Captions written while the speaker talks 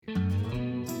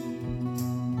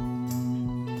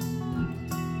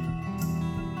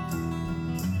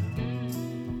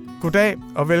Goddag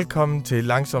og velkommen til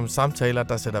Langsomme Samtaler,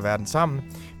 der sætter verden sammen.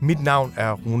 Mit navn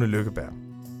er Rune Lykkeberg.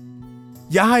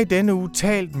 Jeg har i denne uge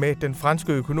talt med den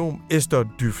franske økonom Esther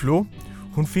Duflo.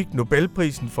 Hun fik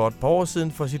Nobelprisen for et par år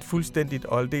siden for sit fuldstændigt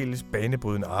og aldeles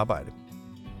banebrydende arbejde.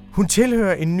 Hun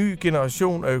tilhører en ny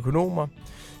generation af økonomer,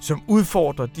 som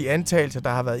udfordrer de antagelser, der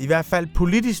har været i hvert fald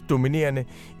politisk dominerende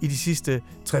i de sidste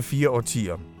 3-4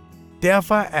 årtier.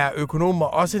 Derfor er økonomer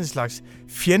også en slags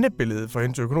fjendebillede for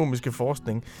hendes økonomiske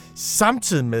forskning,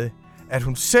 samtidig med, at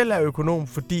hun selv er økonom,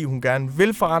 fordi hun gerne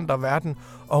vil forandre verden,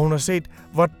 og hun har set,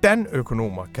 hvordan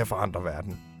økonomer kan forandre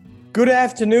verden. Good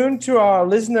afternoon to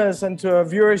our listeners and to our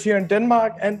viewers here in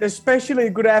Denmark, and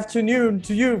especially good afternoon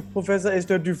to you, Professor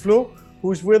Esther Duflo,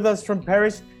 who's with us from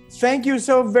Paris. Thank you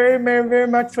so very, very, very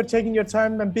much for taking your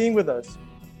time and being with us.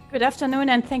 Good afternoon,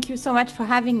 and thank you so much for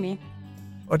having me.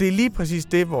 Og det er lige præcis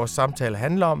det, vores samtale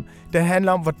handler om. Det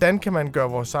handler om, hvordan kan man gøre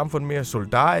vores samfund mere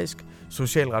solidarisk,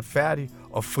 socialt retfærdig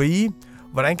og frie.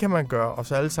 Hvordan kan man gøre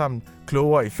os alle sammen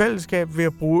klogere i fællesskab ved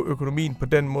at bruge økonomien på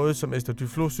den måde, som Esther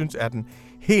Duflo synes er den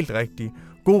helt rigtige.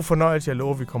 God fornøjelse, jeg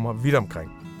lover, vi kommer vidt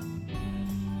omkring.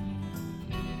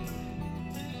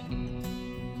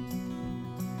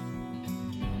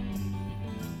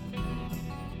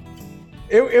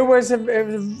 It was a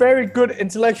very good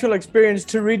intellectual experience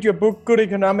to read your book, Good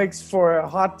Economics for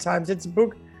Hard Times. It's a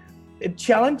book, it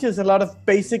challenges a lot of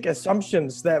basic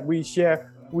assumptions that we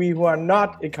share, we who are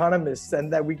not economists,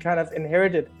 and that we kind of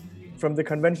inherited from the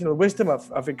conventional wisdom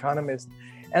of economists.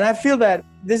 And I feel that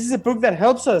this is a book that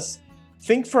helps us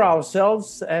think for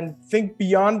ourselves and think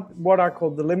beyond what are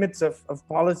called the limits of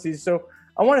policies. So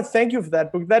I want to thank you for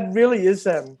that book. That really is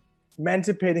an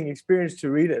emancipating experience to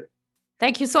read it.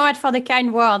 Thank you so much for the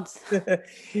kind words.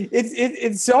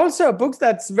 It's also a book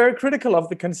that's very critical of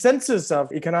the consensus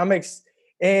of economics.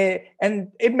 And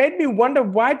it made me wonder,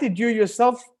 why did you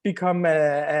yourself become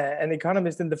an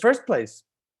economist in the first place?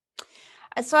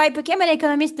 So I became an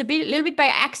economist a little bit by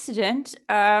accident,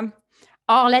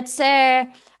 or let's say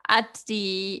at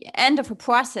the end of a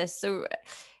process. So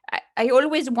I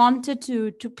always wanted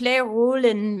to play a role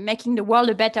in making the world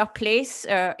a better place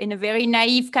in a very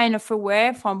naive kind of a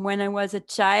way from when I was a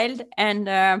child. And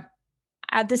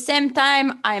at the same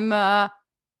time,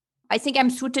 I think I'm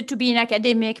suited to be an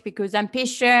academic because I'm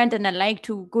patient and I like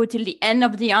to go till the end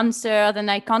of the answer. Then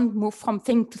I can't move from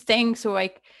thing to thing. So I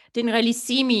didn't really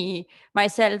see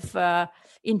myself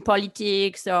in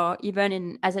politics or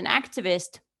even as an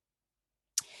activist.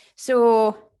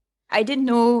 So I didn't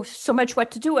know so much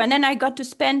what to do. And then I got to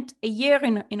spend a year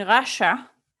in Russia.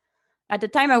 At the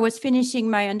time, I was finishing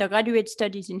my undergraduate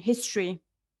studies in history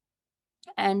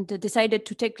and decided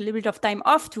to take a little bit of time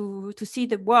off to see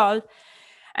the world.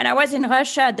 And I was in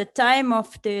Russia at the time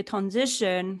of the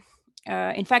transition.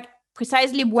 In fact,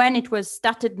 precisely when it was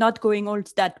started not going all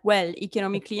that well,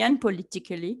 economically and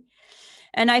politically.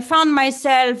 And I found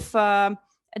myself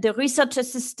the research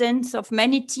assistant of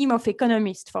many team of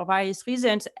economists for various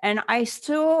reasons. And I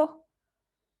saw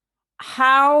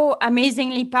how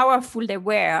amazingly powerful they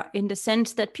were in the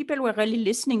sense that people were really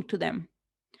listening to them.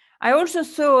 I also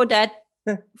saw that,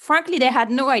 frankly, they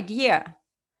had no idea.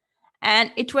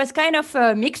 And it was kind of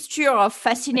a mixture of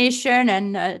fascination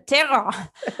and terror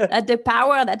at the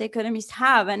power that economists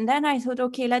have. And then I thought,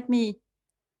 okay, let me,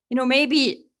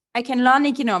 maybe I can learn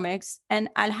economics and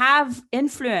I'll have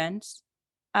influence.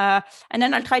 And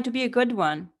then I'll try to be a good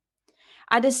one.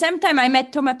 At the same time, I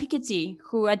met Thomas Piketty,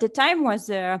 who at the time was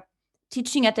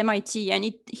teaching at MIT.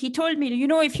 And he told me,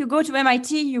 if you go to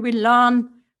MIT, you will learn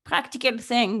practical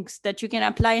things that you can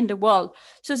apply in the world.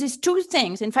 So these two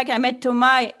things, in fact, I met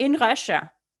Thomas in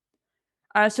Russia.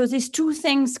 So these two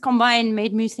things combined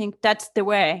made me think that's the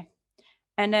way.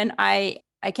 And then I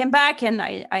came back and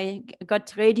I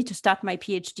got ready to start my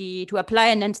PhD, to apply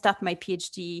and then start my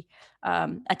PhD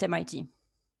at MIT.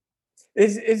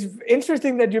 It's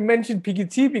interesting that you mentioned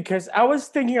Piketty, because I was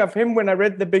thinking of him when I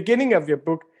read the beginning of your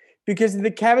book, because The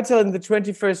Capital in the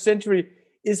 21st Century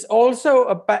is also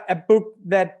a book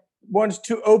that wants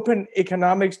to open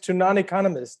economics to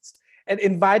non-economists and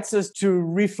invites us to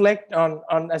reflect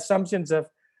on assumptions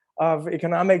of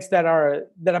economics that are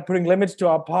putting limits to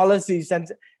our policies.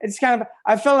 And it's kind of,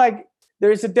 I felt like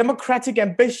there is a democratic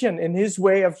ambition in his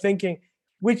way of thinking,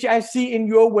 which I see in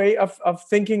your way of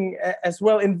thinking as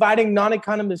well, inviting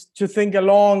non-economists to think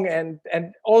along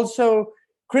and also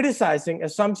criticizing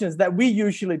assumptions that we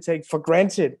usually take for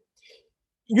granted.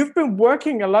 You've been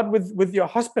working a lot with your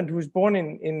husband, who's born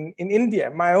in India.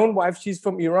 My own wife, she's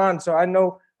from Iran, so I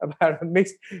know about a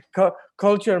mixed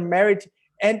culture and marriage.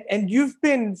 And you've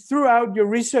been, throughout your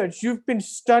research, you've been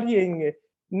studying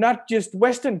not just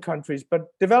Western countries, but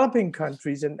developing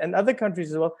countries and other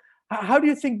countries as well. How do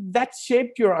you think that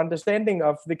shaped your understanding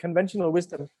of the conventional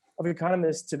wisdom of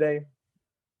economists today?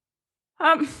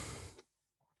 I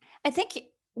think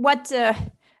what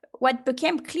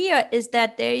became clear is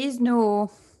that there is the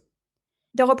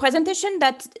representation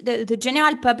that the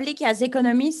general public as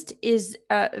economists is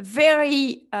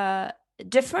very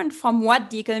different from what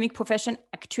the economic profession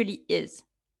actually is.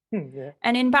 Yeah.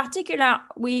 And in particular,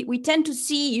 we tend to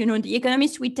see, the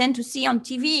economists we tend to see on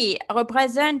TV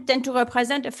tend to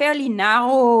represent a fairly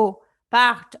narrow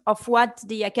part of what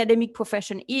the academic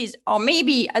profession is, or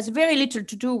maybe has very little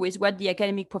to do with what the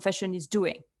academic profession is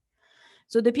doing.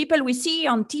 So the people we see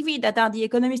on TV that are the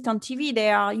economists on TV,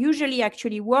 they are usually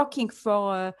actually working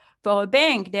for a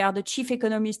bank. They are the chief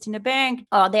economist in a bank,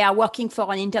 or they are working for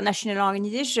an international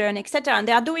organization, etc. And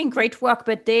they are doing great work,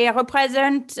 but they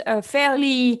represent a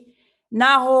fairly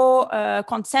narrow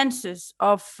consensus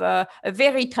of a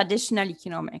very traditional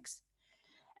economics.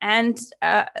 And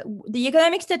the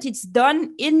economics that it's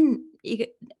done in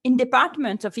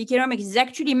departments of economics is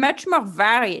actually much more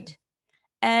varied.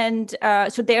 And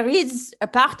so there is a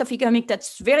part of economics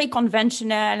that's very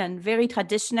conventional and very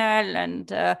traditional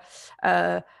and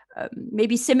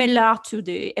maybe similar to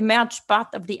the emerged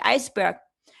part of the iceberg.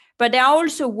 But there are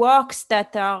also works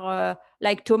that are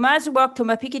like Thomas' work,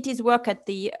 Thomas Piketty's work at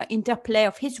the interplay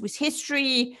of with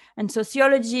history and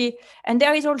sociology. And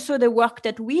there is also the work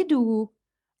that we do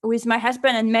with my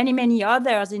husband and many, many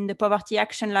others in the Poverty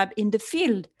Action Lab in the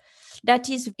field, that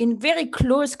is in very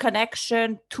close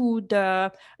connection to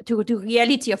the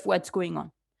reality of what's going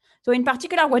on. So in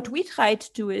particular, what we try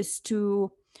to do is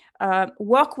to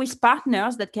work with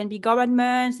partners that can be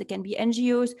governments, that can be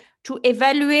NGOs, to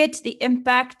evaluate the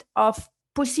impact of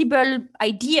possible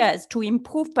ideas to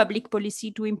improve public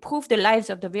policy, to improve the lives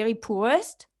of the very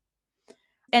poorest,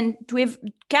 and to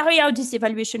carry out this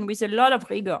evaluation with a lot of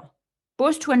rigor,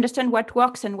 both to understand what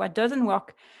works and what doesn't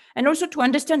work, and also to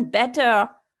understand better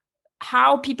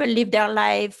how people live their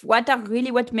life,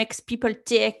 what makes people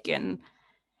tick.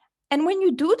 And when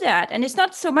you do that, and it's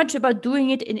not so much about doing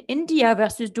it in India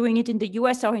versus doing it in the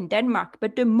US or in Denmark,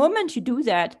 but the moment you do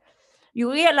that, you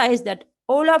realize that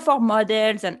all of our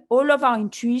models and all of our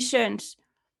intuitions,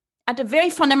 at a very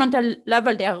fundamental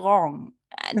level, they're wrong.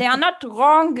 They are not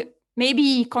wrong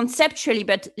maybe conceptually,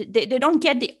 but they don't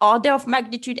get the order of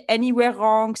magnitude anywhere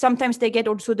wrong. Sometimes they get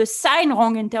also the sign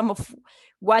wrong in terms of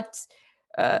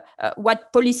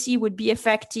what policy would be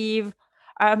effective.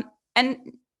 And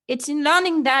it's in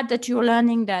learning that you're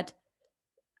learning that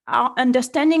our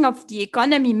understanding of the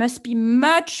economy must be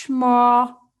much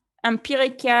more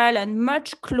empirical and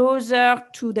much closer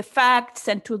to the facts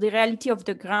and to the reality of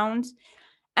the ground.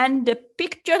 And the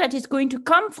picture that is going to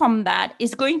come from that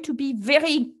is going to be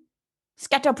very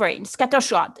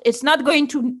scattershot. It's not going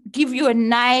to give you a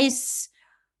nice,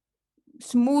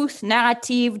 smooth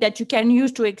narrative that you can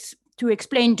use to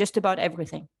explain just about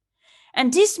everything.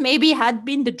 And this maybe had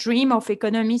been the dream of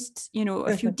economists,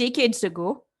 a few decades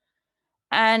ago.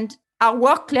 And our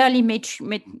work clearly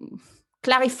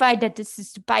clarified that this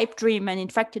is a pipe dream, and in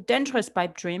fact, a dangerous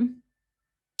pipe dream,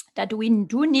 that we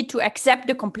do need to accept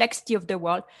the complexity of the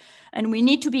world. And we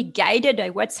need to be guided by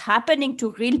what's happening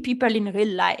to real people in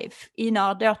real life in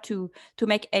order to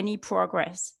make any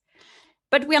progress.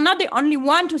 But we are not the only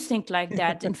one to think like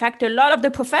that. In fact, a lot of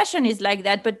the profession is like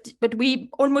that, but we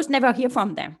almost never hear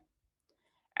from them.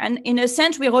 And in a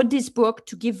sense, we wrote this book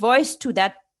to give voice to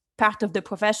that part of the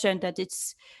profession that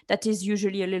is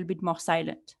usually a little bit more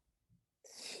silent.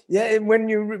 Yeah, when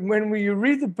you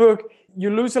read the book, you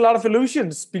lose a lot of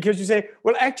illusions because you say,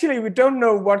 well, actually, we don't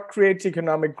know what creates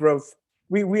economic growth.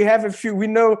 We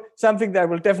know something that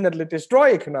will definitely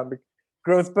destroy economic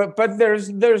growth, but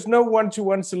there's no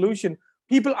one-to-one solution.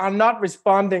 People are not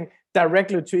responding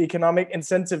directly to economic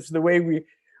incentives the way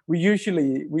we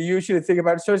usually think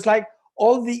about it. So it's like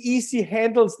all the easy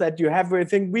handles that you have where you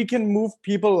think we can move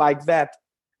people like that.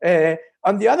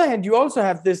 On the other hand, you also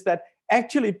have this that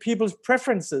actually people's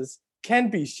preferences can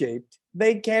be shaped.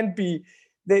 They can't be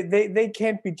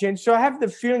changed. So I have the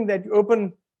feeling that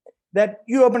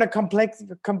you open a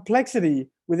complexity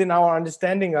within our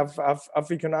understanding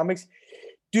of economics.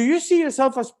 Do you see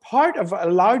yourself as part of a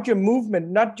larger movement,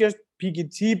 not just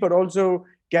Piketty, but also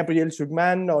Gabriel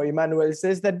Zucman or Emmanuel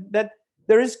says that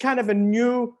there is kind of a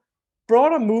new,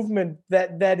 broader movement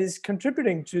that is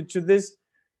contributing to this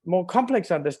more complex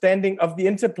understanding of the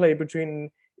interplay between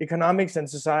economics and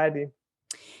society?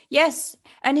 Yes,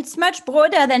 and it's much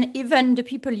broader than even the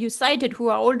people you cited who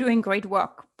are all doing great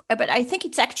work. But I think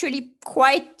it's actually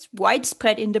quite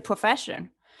widespread in the profession.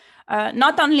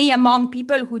 not only among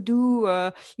people who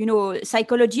do,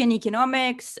 psychology and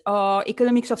economics, or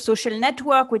economics of social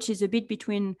network, which is a bit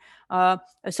between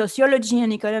sociology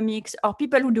and economics, or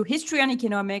people who do history and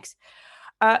economics,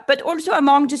 but also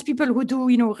among just people who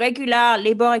do, regular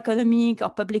labor economic or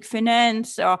public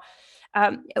finance. Or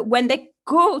when they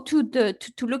go to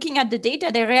looking at the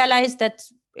data, they realize that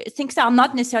things are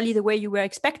not necessarily the way you were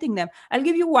expecting them. I'll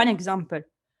give you one example.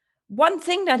 One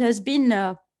thing that has been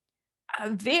a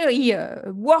very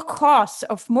workhorse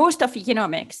of most of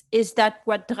economics is that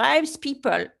what drives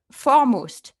people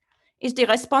foremost is the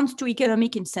response to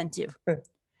economic incentive.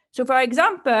 So, for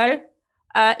example,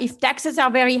 if taxes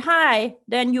are very high,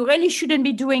 then you really shouldn't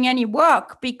be doing any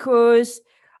work because,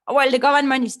 the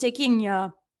government is taking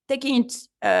it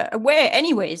away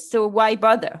anyways. So why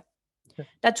bother?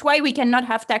 That's why we cannot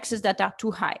have taxes that are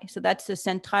too high. So that's a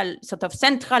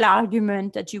central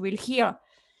argument that you will hear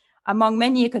among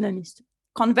many economists.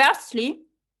 Conversely,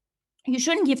 you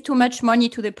shouldn't give too much money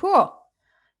to the poor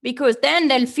because then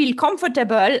they'll feel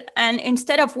comfortable, and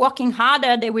instead of working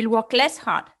harder, they will work less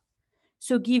hard.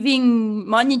 So giving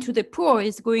money to the poor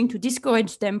is going to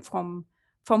discourage them from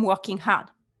working hard.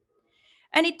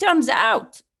 And it turns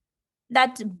out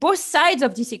that both sides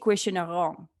of this equation are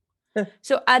wrong.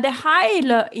 So at a high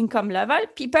income level,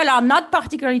 people are not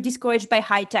particularly discouraged by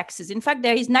high taxes. In fact,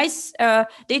 there is nice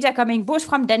data coming both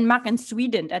from Denmark and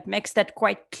Sweden that makes that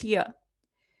quite clear.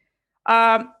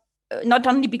 Not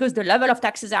only because the level of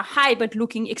taxes are high, but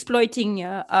exploiting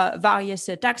various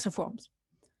tax reforms.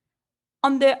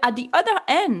 At the other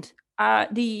end,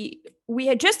 we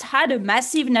had just had a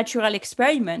massive natural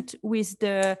experiment with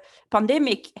the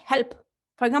pandemic help.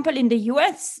 For example, in the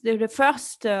US, the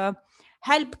first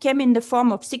help came in the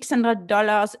form of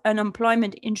 $600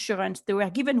 unemployment insurance. They were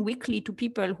given weekly to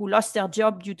people who lost their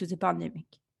job due to the pandemic,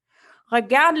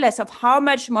 regardless of how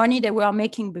much money they were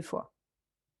making before.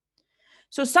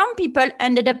 So some people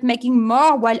ended up making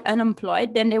more while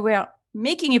unemployed than they were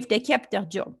making if they kept their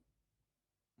job.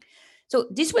 So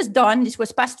this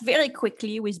was passed very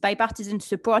quickly with bipartisan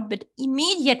support, but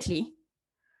immediately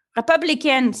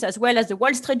Republicans, as well as the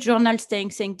Wall Street Journal,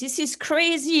 saying this is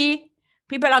crazy.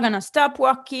 People are going to stop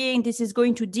working. This is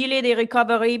going to delay the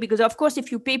recovery because, of course,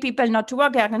 if you pay people not to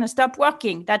work, they're going to stop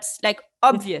working. That's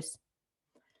obvious.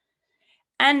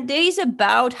 And there is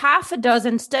about half a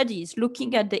dozen studies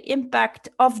looking at the impact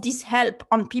of this help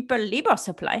on people's labor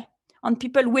supply, on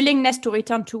people's willingness to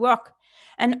return to work.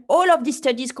 And all of these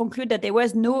studies conclude that there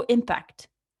was no impact.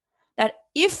 That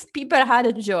if people had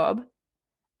a job,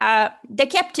 they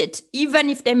kept it, even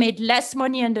if they made less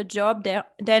money on the job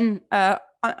than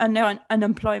under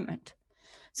unemployment.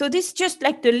 So this is just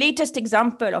the latest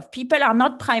example of people are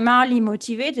not primarily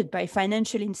motivated by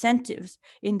financial incentives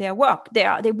in their work.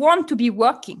 They want to be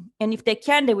working, and if they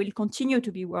can, they will continue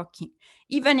to be working,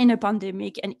 even in a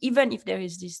pandemic, and even if there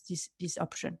is this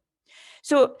option.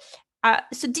 So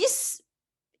this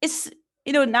is,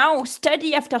 now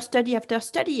study after study after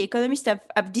study, economists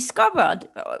have discovered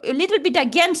a little bit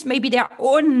against maybe their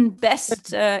own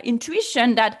best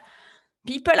intuition that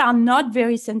people are not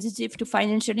very sensitive to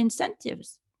financial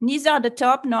incentives, neither at the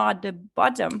top nor at the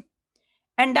bottom.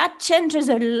 And that changes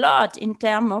a lot in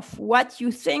terms of what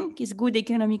you think is good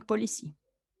economic policy.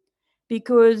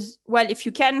 Because, if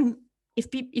you can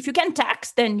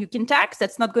tax, then you can tax.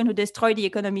 That's not going to destroy the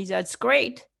economy. That's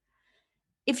great.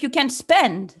 If you can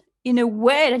spend in a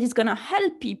way that is going to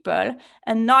help people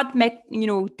and not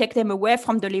take them away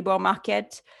from the labor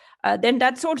market, then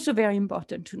that's also very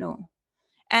important to know.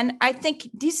 And I think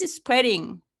this is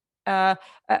spreading fairly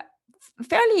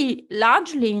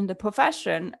largely in the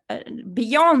profession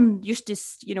beyond just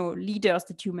this, leaders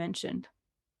that you mentioned.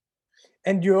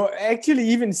 And you actually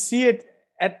even see it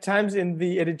at times in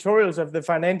the editorials of the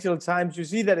Financial Times. You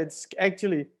see that it's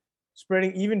actually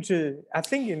spreading even to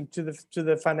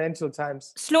the Financial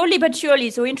Times. Slowly but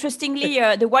surely. So interestingly,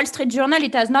 the Wall Street Journal,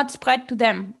 it has not spread to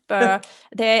them. They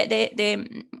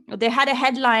had a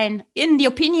headline in the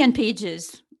opinion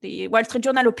pages. The Wall Street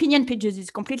Journal opinion pages is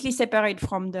completely separate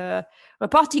from the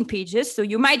reporting pages. So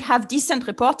you might have decent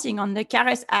reporting on the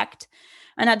CARES Act.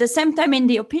 And at the same time, in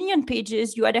the opinion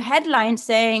pages, you had a headline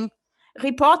saying,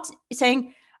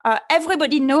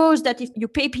 everybody knows that if you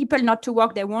pay people not to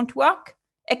work, they won't work,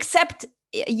 except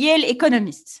Yale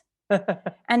economists.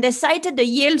 And they cited the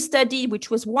Yale study, which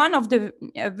was one of the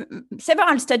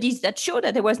several studies that showed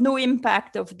that there was no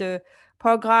impact of the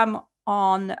program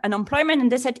on unemployment.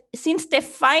 And they said, since they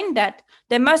find that,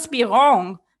 they must be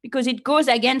wrong because it goes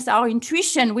against our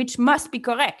intuition, which must be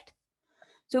correct.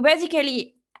 So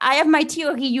basically, I have my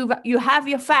theory, you have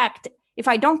your fact. If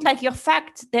I don't like your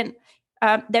fact, then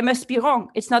they must be wrong.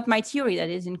 It's not my theory that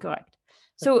is incorrect.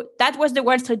 So that was the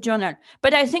Wall Street Journal.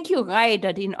 But I think you're right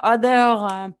that in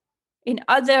other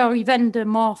even the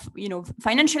more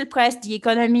financial press, The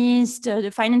Economist,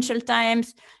 the Financial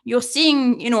Times, you're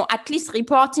seeing at least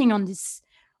reporting on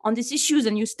these issues,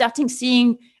 and you're starting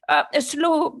seeing a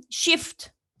slow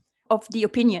shift of the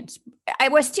opinions. I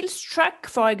was still struck,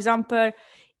 for example,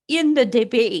 in the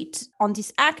debate on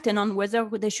this act and on whether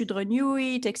they should renew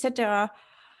it, etc.,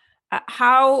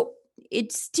 how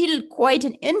it's still quite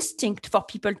an instinct for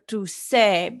people to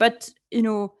say, but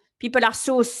people are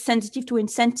so sensitive to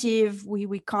incentive.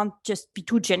 We can't just be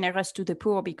too generous to the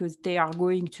poor because they are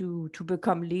going to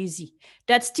become lazy.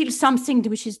 That's still something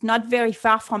which is not very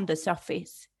far from the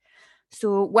surface.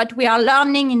 So what we are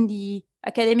learning in the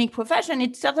academic profession,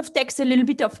 it sort of takes a little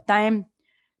bit of time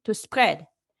to spread.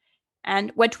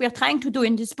 And what we're trying to do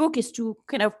in this book is to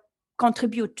kind of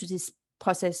contribute to this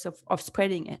process of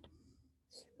spreading it.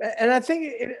 And I think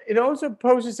it also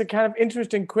poses a kind of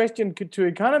interesting question to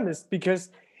economists, because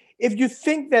if you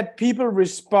think that people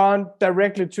respond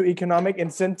directly to economic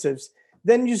incentives,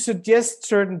 then you suggest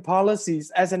certain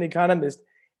policies as an economist,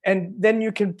 and then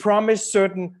you can promise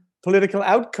certain political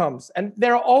outcomes. And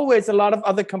there are always a lot of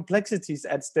other complexities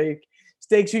at stake.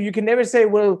 So you can never say,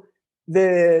 well,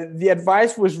 the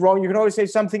advice was wrong. You can always say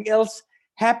something else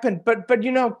happened. But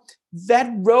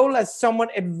that role as someone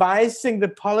advising the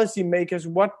policymakers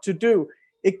what to do,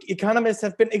 economists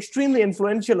have been extremely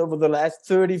influential over the last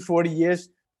 30, 40 years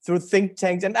through think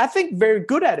tanks, and I think very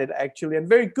good at it, actually, and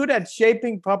very good at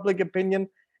shaping public opinion,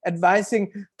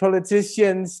 advising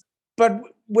politicians. But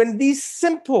when these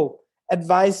simple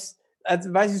advices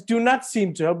do not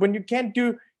seem to help, when you can't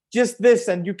do just this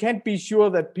and you can't be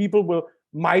sure that people will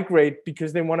migrate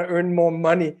because they want to earn more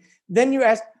money, then you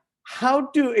ask, how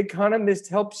do economists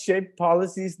help shape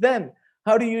policies then?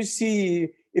 How do you see,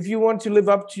 if you want to live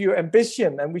up to your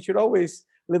ambition, and we should always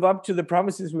live up to the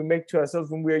promises we make to ourselves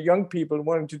when we are young people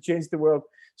wanting to change the world.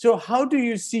 So how do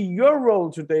you see your role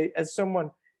today as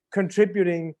someone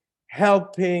contributing,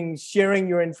 helping, sharing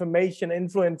your information,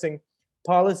 influencing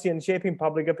policy and shaping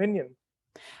public opinion?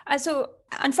 So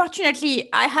unfortunately,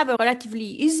 I have a relatively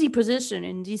easy position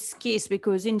in this case,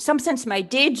 because in some sense, my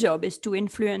day job is to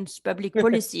influence public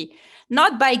policy,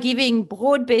 not by giving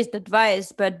broad-based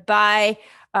advice, but by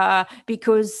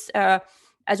because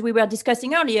as we were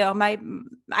discussing earlier,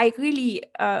 I really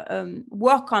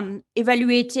work on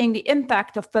evaluating the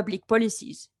impact of public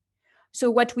policies.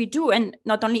 So what we do, and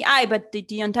not only I, but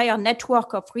the entire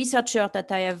network of researchers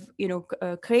that I have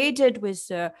created with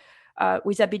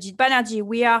Abhijit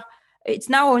Banerjee, it's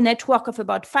now a network of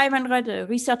about 500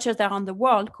 researchers around the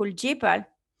world called JPAL.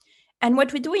 And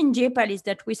what we do in JPAL is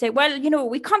that we say, well,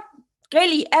 we can't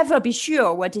really ever be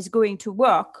sure what is going to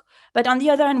work. But on the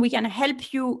other hand, we can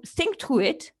help you think through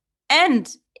it and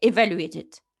evaluate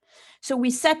it. So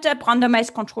we set up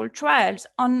randomized controlled trials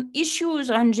on issues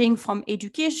ranging from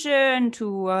education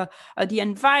to the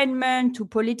environment, to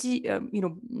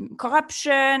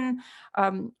corruption,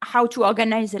 how to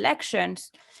organize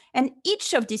elections. And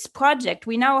each of these projects,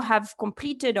 we now have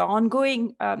completed or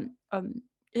ongoing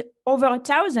over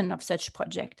 1,000 of such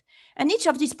projects. And each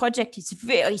of these projects is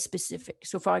very specific.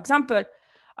 So for example,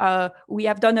 we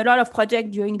have done a lot of projects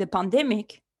during the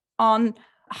pandemic on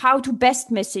how to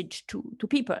best message to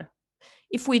people.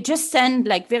 If we just send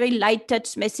very light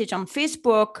touch message on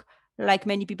Facebook, like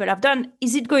many people have done,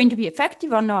 is it going to be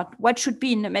effective or not? What should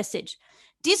be in the message?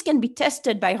 This can be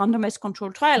tested by randomized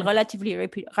controlled trial relatively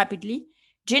rapidly,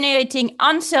 generating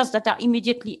answers that are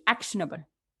immediately actionable.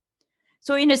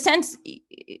 So in a sense,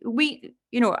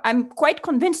 I'm quite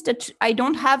convinced that I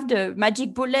don't have the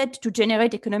magic bullet to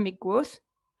generate economic growth,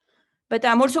 but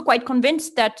I'm also quite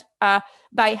convinced that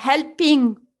by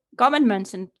helping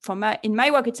governments, and in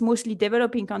my work, it's mostly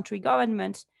developing country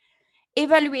governments,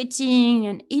 evaluating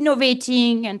and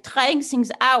innovating and trying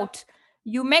things out,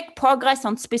 you make progress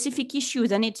on specific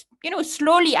issues, and it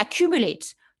slowly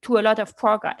accumulates to a lot of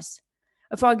progress.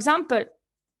 For example,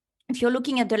 if you're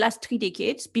looking at the last 3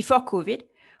 decades before COVID,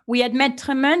 we had made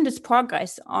tremendous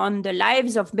progress on the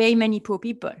lives of very many poor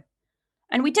people.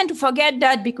 And we tend to forget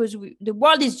that because the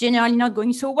world is generally not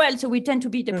going so well, so we tend to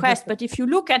be depressed. But if you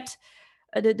look at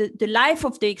the life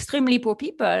of the extremely poor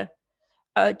people,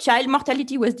 child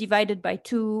mortality was divided by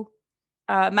 2,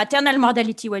 maternal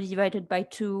mortality was divided by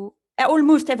 2,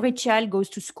 almost every child goes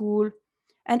to school.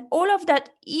 And all of that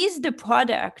is the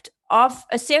product of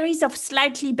a series of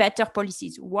slightly better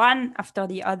policies, one after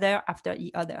the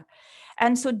other.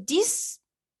 And so this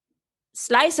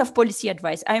slice of policy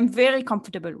advice I'm very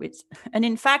comfortable with. And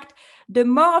in fact, the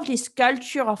more of this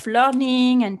culture of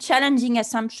learning and challenging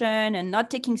assumption and not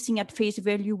taking things at face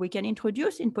value we can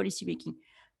introduce in policymaking,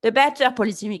 the better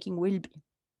policymaking will be.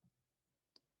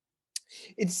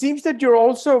 It seems that you're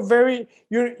also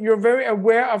you're very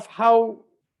aware of how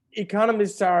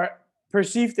economists are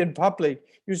perceived in public.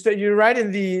 You write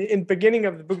in the beginning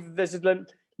of the book that there's a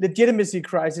legitimacy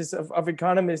crisis of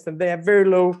economists, and they have very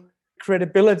low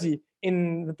credibility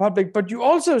in the public. But you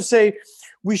also say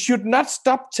we should not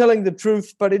stop telling the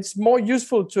truth, but it's more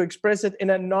useful to express it in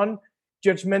a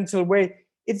non-judgmental way.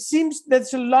 It seems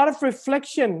there's a lot of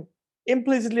reflection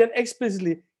implicitly and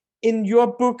explicitly in your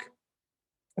book,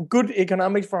 Good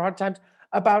Economics for Hard Times,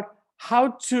 about how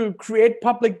to create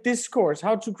public discourse,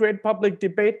 how to create public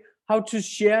debate, how to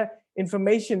share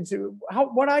information.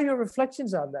 What are your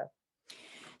reflections on that?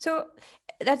 So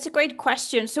that's a great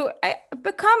question. So I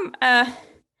become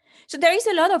so there is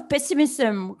a lot of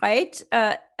pessimism, right?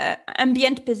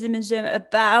 Ambient pessimism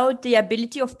about the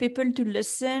ability of people to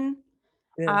listen,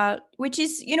 which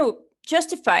is,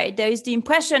 justified. There is the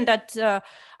impression that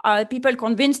people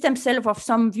convince themselves of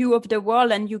some view of the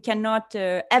world, and you cannot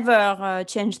ever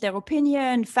change their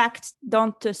opinion. Facts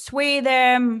don't sway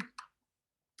them.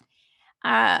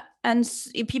 And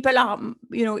people are,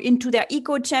 into their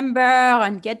echo chamber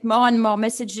and get more and more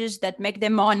messages that make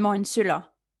them more and more insular.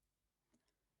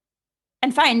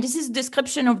 And fine, this is a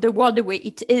description of the world the way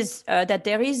it is, that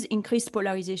there is increased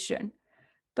polarization.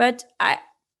 But I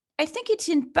think it's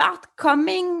in part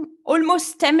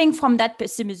almost stemming from that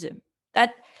pessimism.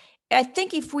 That I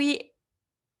think if we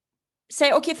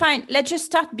say, okay, fine, let's just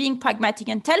start being pragmatic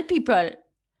and tell people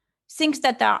things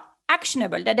that are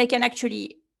actionable, that they can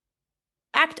actually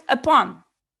act upon,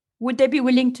 would they be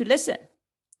willing to listen?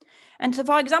 And so,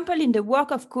 for example, in the work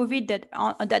of COVID,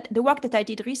 the work that I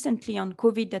did recently on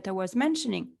COVID that I was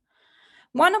mentioning,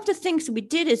 one of the things we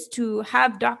did is to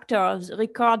have doctors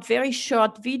record very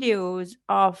short videos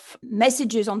of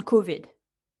messages on COVID.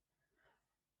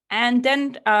 And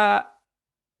then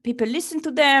people listen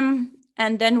to them,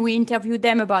 and then we interview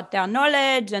them about their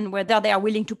knowledge and whether they are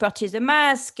willing to purchase a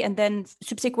mask, and then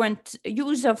subsequent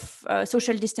use of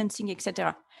social distancing,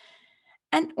 etc.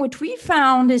 And what we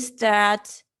found is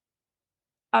that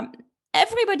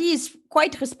everybody is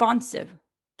quite responsive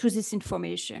to this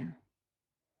information.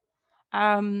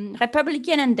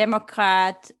 Republican and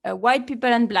Democrat, white people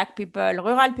and black people,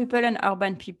 rural people and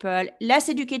urban people, less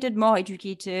educated, more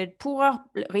educated, poorer,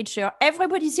 richer,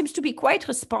 everybody seems to be quite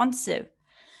responsive.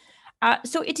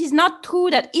 So it is not true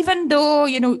that even though,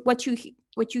 what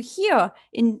you hear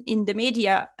in the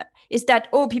media is that,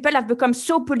 people have become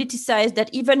so politicized that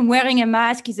even wearing a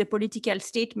mask is a political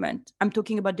statement. I'm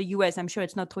talking about the US. I'm sure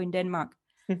it's not true in Denmark.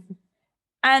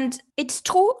 And it's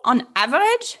true on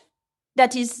average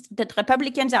that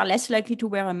Republicans are less likely to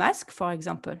wear a mask, for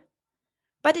example.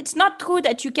 But it's not true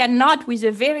that you cannot, with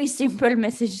a very simple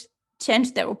message,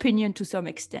 change their opinion to some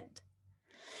extent.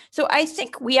 So I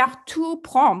think we are too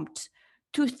prompt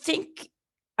to think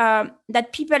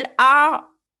that people are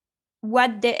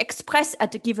what they express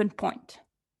at a given point.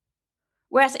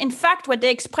 Whereas, in fact, what they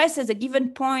express as a given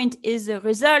point is a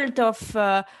result of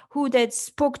who they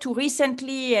spoke to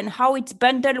recently and how it's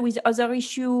bundled with other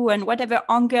issue and whatever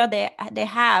anger they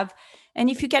have. And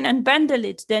if you can unbundle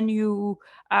it, then you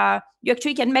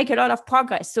actually can make a lot of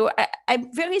progress. So I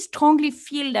very strongly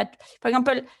feel that, for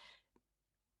example,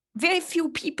 very few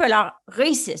people are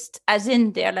racist, as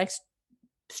in they're like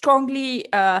strongly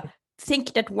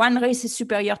think that one race is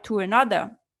superior to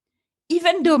another,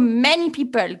 even though many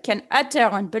people can utter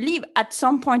and believe at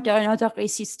some point or another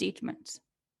racist statements.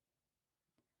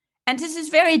 And this is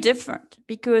very different,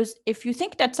 because if you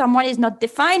think that someone is not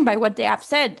defined by what they have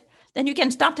said, then you can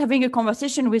start having a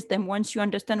conversation with them once you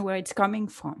understand where it's coming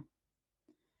from.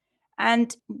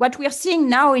 And what we're seeing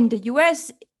now in the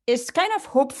US is kind of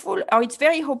hopeful, or it's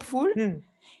very hopeful,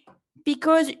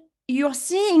 because you're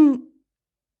seeing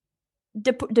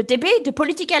the debate, the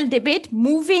political debate,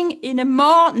 moving in a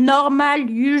more normal,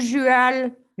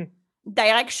 usual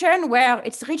direction where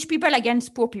it's rich people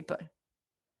against poor people.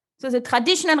 So the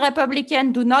traditional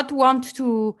Republicans do not want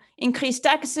to increase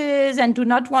taxes and do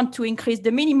not want to increase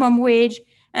the minimum wage.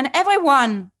 And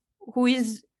everyone who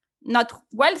is not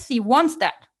wealthy wants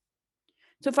that.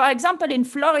 So for example, in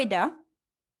Florida,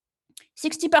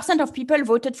 60% of people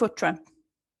voted for Trump,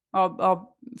 or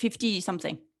 50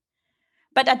 something.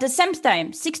 But at the same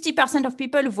time, 60% of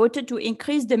people voted to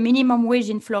increase the minimum wage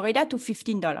in Florida to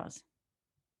 $15.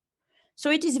 So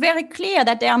it is very clear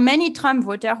that there are many Trump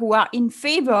voters who are in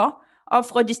favor of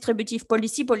redistributive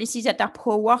policies that are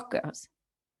pro-workers.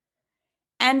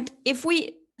 And if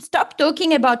we stop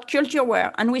talking about culture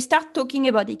war and we start talking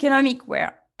about economic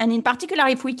war, and in particular,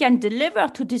 if we can deliver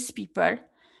to these people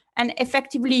and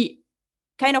effectively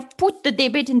kind of put the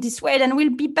debate in this way, then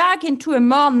we'll be back into a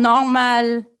more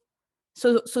normal,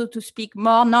 so to speak,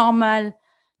 more normal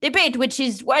debate, which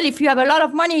is, well, if you have a lot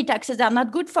of money, taxes are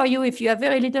not good for you. If you have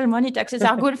very little money, taxes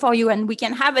are good for you. And we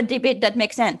can have a debate that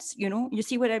makes sense. You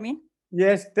see what I mean?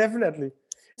 Yes, definitely.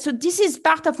 So this is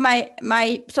part of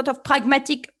my sort of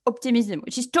pragmatic optimism,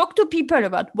 which is talk to people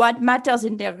about what matters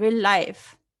in their real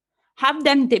life, have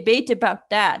them debate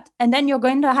about that. And then you're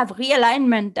going to have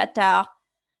realignment that are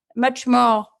much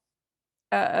more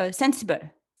sensible.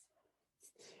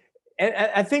 And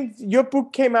I think your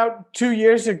book came out 2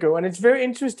 years ago, and it's very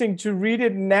interesting to read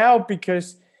it now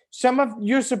because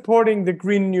you're supporting the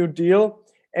Green New Deal,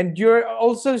 and you're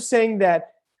also saying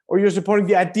that, or you're supporting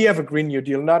the idea of a Green New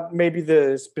Deal, not maybe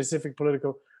the specific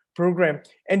political program.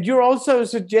 And you're also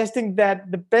suggesting that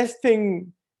the best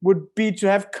thing would be to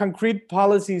have concrete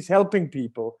policies helping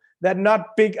people, that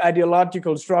not big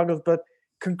ideological struggles, but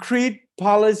concrete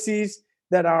policies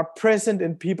that are present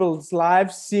in people's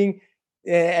lives, seeing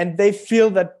and they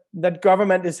feel that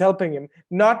government is helping him.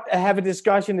 Not have a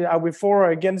discussion, are we for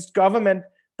or against government,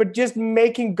 but just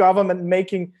making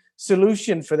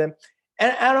solutions for them.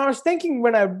 And I was thinking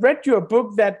when I read your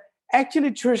book that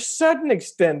actually to a certain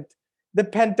extent, the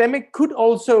pandemic could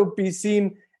also be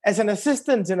seen as an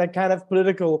assistance in a kind of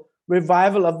political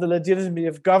revival of the legitimacy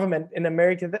of government in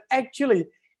America. That actually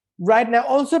right now,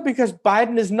 also because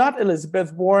Biden is not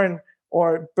Elizabeth Warren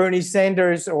or Bernie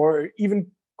Sanders or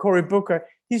even Cory Booker,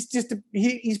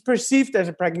 he's perceived as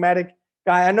a pragmatic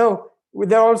guy. I know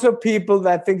there are also people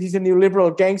that think he's a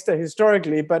neoliberal gangster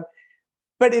historically, but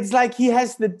it's like he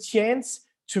has the chance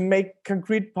to make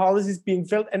concrete policies being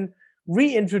felt and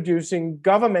reintroducing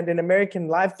government in American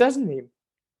life, doesn't he?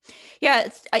 Yeah,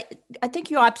 I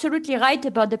think you're absolutely right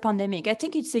about the pandemic. I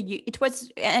think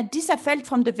this I felt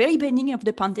from the very beginning of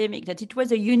the pandemic, that it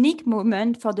was a unique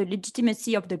moment for the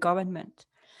legitimacy of the government.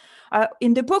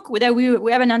 In the book, we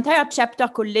have an entire chapter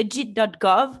called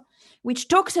legit.gov, which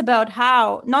talks about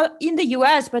how, not in the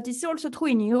US, but it's also true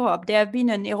in Europe, there have been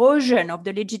an erosion of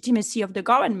the legitimacy of the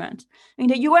government. In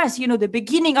the US, the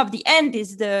beginning of the end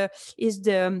is the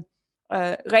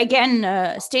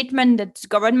Reagan statement that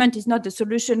government is not the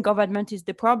solution, government is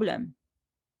the problem.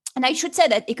 And I should say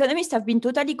that economists have been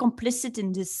totally complicit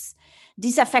in this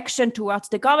disaffection towards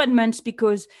the governments,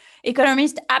 because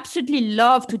economists absolutely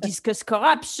love to discuss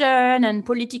corruption and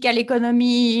political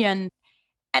economy. And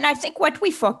I think what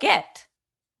we forget,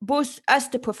 both us,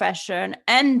 the profession,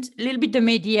 and a little bit the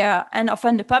media and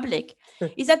often the public,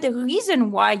 is that the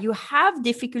reason why you have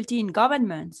difficulty in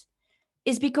governments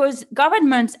is because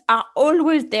governments are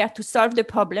always there to solve the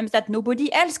problems that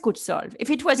nobody else could solve.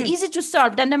 If it was easy to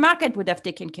solve, then the market would have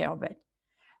taken care of it.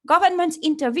 Governments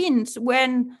intervenes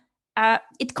when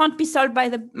it can't be solved by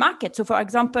the market. So, for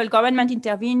example, government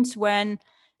intervenes when,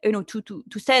 to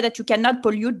say that you cannot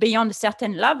pollute beyond a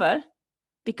certain level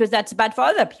because that's bad for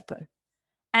other people.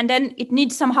 And then it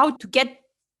needs somehow to get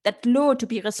that law to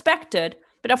be respected.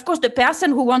 But of course, the person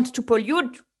who wants to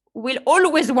pollute will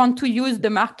always want to use the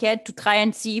market to try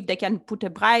and see if they can put a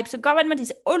bribe. So government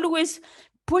is always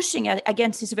pushing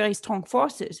against these very strong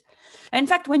forces. In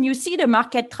fact, when you see the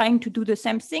market trying to do the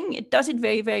same thing, it does it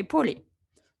very, very poorly.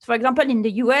 So for example, in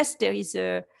the US, there is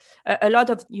a lot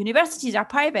of universities are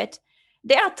private.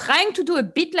 They are trying to do a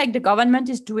bit like the government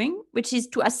is doing, which is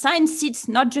to assign seats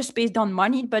not just based on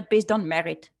money, but based on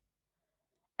merit.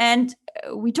 And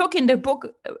we talk in the book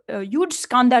a huge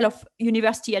scandal of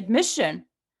university admission,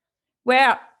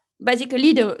 where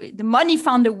basically the money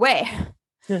found a way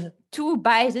to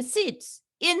buy the seats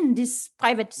in this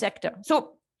private sector.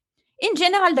 So in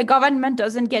general, the government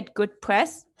doesn't get good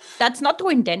press. That's not true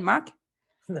in Denmark.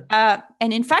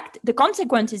 And in fact, the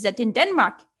consequence is that in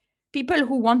Denmark, people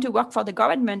who want to work for the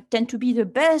government tend to be the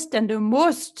best and the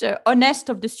most honest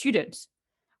of the students.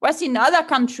 Whereas in other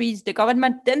countries, the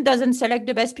government then doesn't select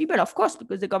the best people, of course,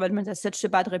 because the government has such a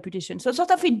bad reputation. So sort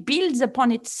of it builds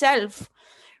upon itself,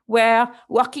 where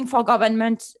working for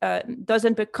government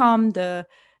doesn't become the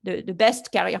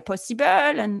best career possible,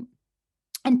 and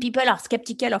people are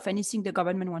skeptical of anything the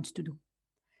government wants to do.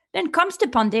 Then comes the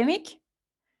pandemic,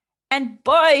 and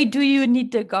boy, do you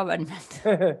need the government.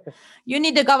 You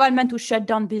need the government to shut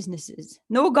down businesses.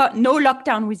 No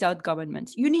lockdown without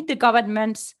governments. You need the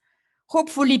governments,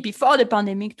 hopefully before the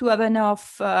pandemic, to have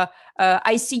enough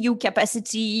ICU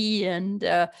capacity, and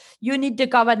you need the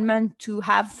government to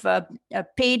have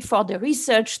paid for the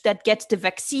research that gets the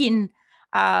vaccine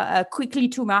quickly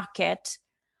to market,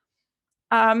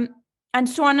 and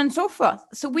so on and so forth.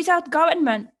 So without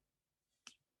government,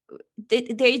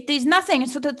 there's nothing,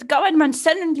 so that the government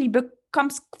suddenly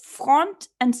becomes front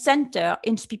and center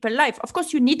in people's life. Of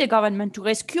course, you need the government to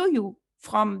rescue you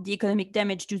from the economic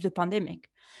damage due to the pandemic.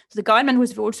 So the government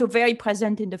was also very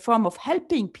present in the form of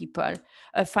helping people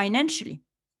financially,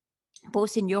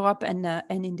 both in Europe and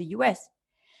in the US.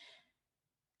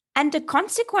 And the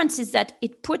consequence is that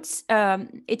it puts,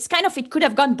 it could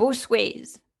have gone both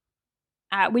ways,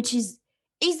 which is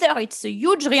either it's a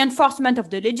huge reinforcement of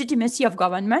the legitimacy of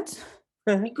government,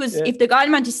 because if the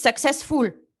government is successful,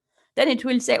 then it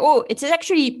will say, oh, it's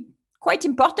actually quite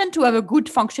important to have a good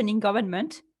functioning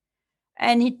government.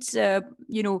 And it,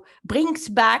 brings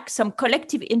back some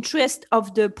collective interest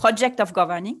of the project of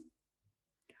governing.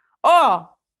 Or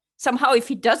somehow, if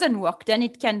it doesn't work, then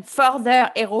it can further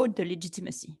erode the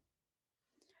legitimacy.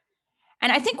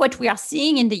 And I think what we are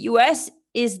seeing in the US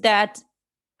is that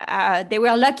they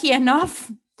were lucky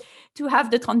enough to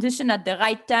have the transition at the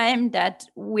right time, that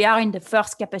we are in the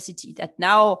first capacity, that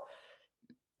now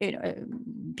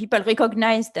people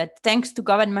recognize that thanks to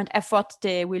government effort,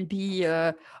 they will be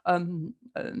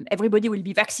everybody will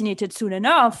be vaccinated soon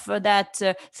enough, that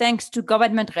thanks to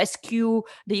government rescue,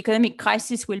 the economic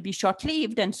crisis will be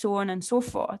short-lived, and so on and so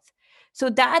forth. So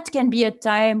that can be a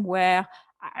time where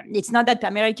it's not that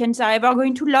Americans are ever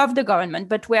going to love the government,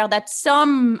 but where that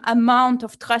some amount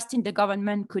of trust in the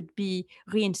government could be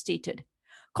reinstated.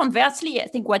 Conversely, I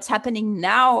think what's happening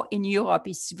now in Europe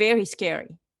is very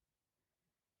scary,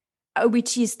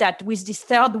 which is that with this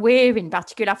third wave, in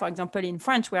particular, for example, in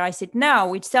France, where I sit now,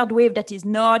 with third wave that is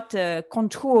not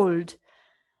controlled,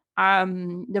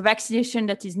 the vaccination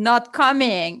that is not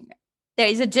coming, there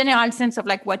is a general sense of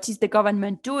like, what is the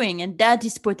government doing? And that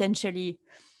is potentially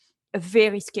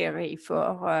very scary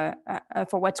for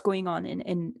what's going on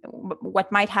and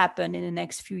what might happen in the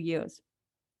next few years.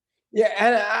 Yeah,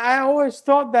 and I always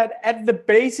thought that at the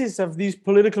basis of these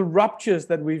political ruptures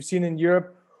that we've seen in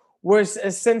Europe was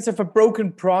a sense of a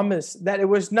broken promise, that it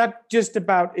was not just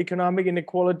about economic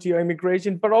inequality or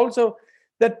immigration, but also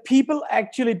that people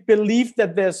actually believed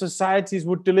that their societies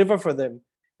would deliver for them,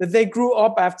 that they grew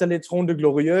up after Les Trente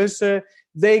Glorieuses,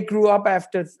 they grew up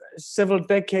after several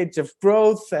decades of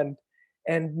growth and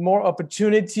more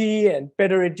opportunity and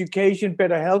better education,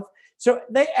 better health. So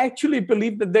they actually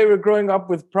believed that they were growing up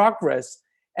with progress,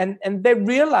 and they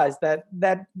realized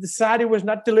that society was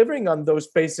not delivering on those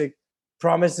basic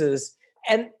promises.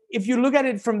 And if you look at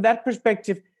it from that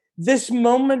perspective, this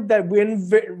moment that we're in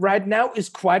right now is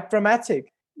quite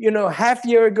dramatic. Half a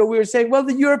year ago, we were saying, well,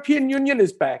 the European Union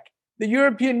is back. The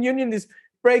European Union is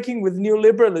breaking with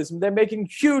neoliberalism. They're making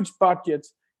huge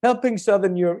budgets, helping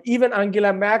Southern Europe. Even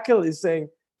Angela Merkel is saying,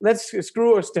 let's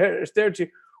screw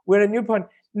austerity. We're at a new point.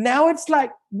 Now it's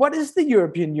like, what is the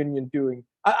European Union doing?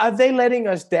 Are they letting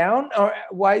us down? Or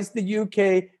why is the UK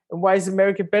and why is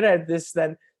America better at this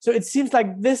than? So it seems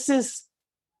like this is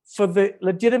for the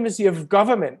legitimacy of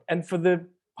government and for the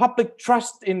public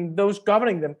trust in those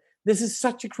governing them. This is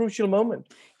such a crucial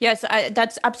moment. Yes,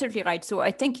 that's absolutely right. So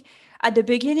I think at the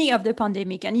beginning of the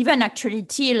pandemic, and even actually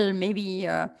till maybe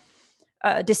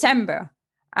December,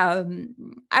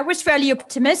 I was fairly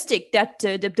optimistic that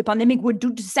the pandemic would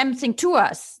do the same thing to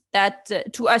us, that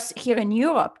to us here in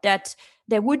Europe, that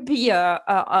there would be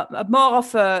a more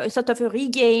of a sort of a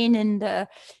regain in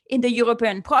the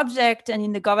European project and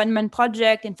in the government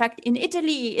project. In fact, in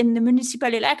Italy, in the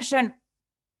municipal election,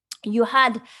 you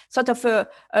had sort of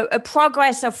a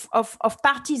progress of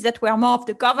parties that were more of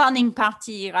the governing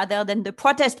party rather than the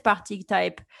protest party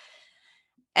type.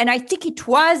 And I think it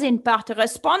was in part a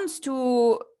response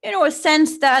to, a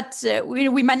sense that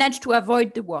we managed to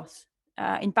avoid the worst.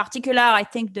 In particular, I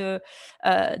think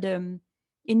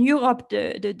in Europe,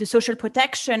 the social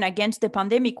protection against the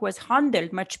pandemic was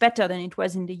handled much better than it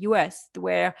was in the US,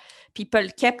 where people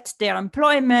kept their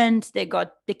employment, they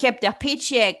kept their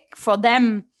paycheck. For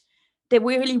them, there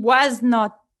really was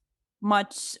not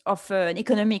much of an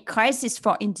economic crisis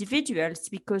for individuals,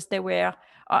 because they were,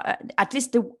 at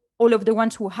least all of the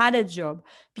ones who had a job,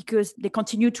 because they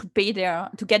continued to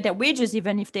get their wages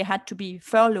even if they had to be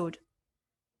furloughed.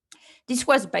 This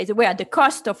was, by the way, at the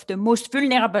cost of the most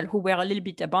vulnerable, who were a little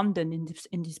bit abandoned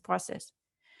in this process.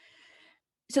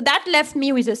 So that left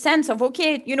me with a sense of,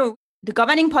 okay, the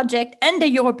governing project and the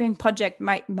European project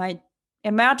might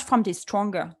emerge from this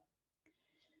stronger.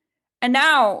 And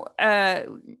now,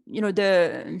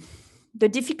 the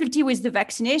difficulty with the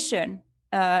vaccination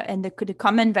and the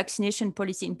common vaccination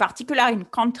policy, in particular, in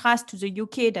contrast to the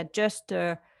UK that just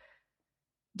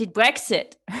did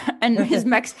Brexit, and with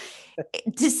Max,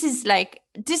 this is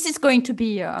going to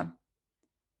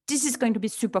be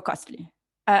super costly.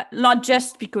 not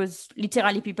just because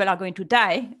literally people are going to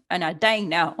die and are dying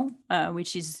now,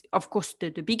 which is, of course,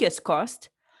 the biggest cost,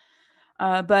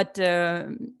 but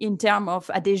in terms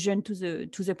of adhesion to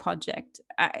the project.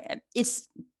 It's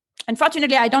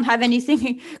unfortunately, I don't have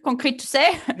anything concrete to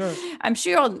say. No. I'm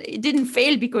sure it didn't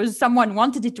fail because someone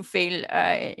wanted it to fail.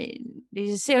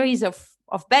 There's a series of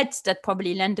bets that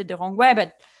probably landed the wrong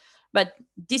way, but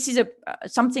this is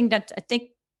something that I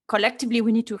think collectively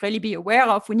we need to really be aware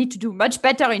of. We need to do much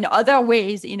better in other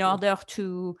ways in order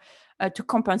to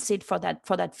compensate for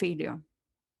that failure.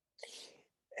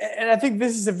 And I think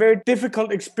this is a very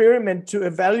difficult experiment to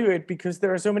evaluate because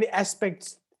there are so many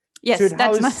aspects to it.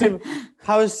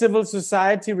 How is civil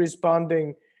society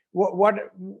responding?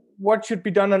 What should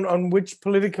be done on which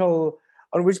political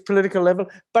level?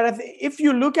 But if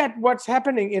you look at what's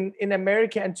happening in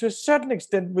America, and to a certain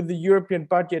extent with the European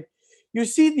budget, you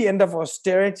see the end of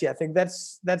austerity. I think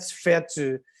that's fair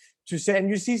to say. And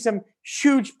you see some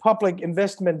huge public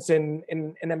investments in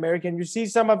America, and you see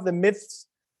some of the myths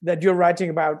that you're writing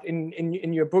about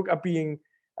in your book are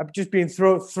just being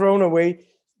thrown away.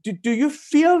 Do you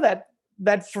feel that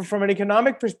from an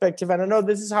economic perspective, and I know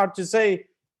this is hard to say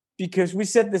because we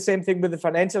said the same thing with the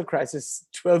financial crisis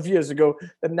 12 years ago,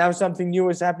 that now something new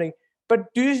is happening. But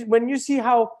when you see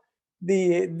how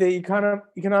the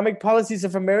economic policies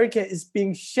of America is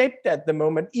being shaped at the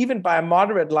moment, even by a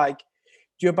moderate like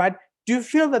Joe Biden, do you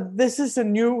feel that this is a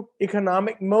new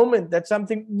economic moment, that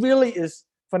something really is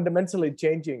fundamentally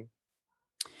changing?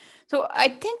 So I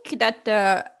think that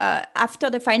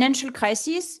after the financial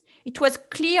crisis, it was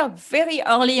clear very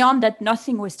early on that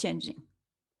nothing was changing.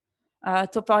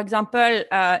 So, for example,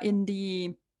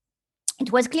 it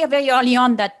was clear very early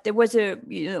on that there was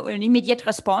an immediate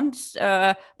response,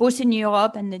 both in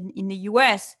Europe and in the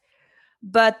US,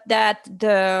 but that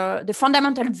the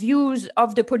fundamental views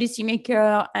of the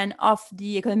policymaker and of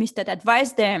the economists that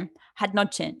advised them had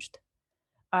not changed.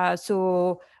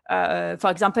 For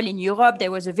example, in Europe,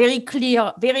 there was a very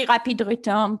clear, very rapid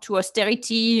return to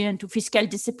austerity and to fiscal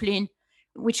discipline,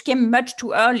 which came much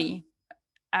too early.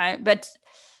 But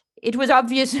it was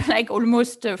obvious, like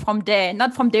almost not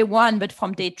from day one, but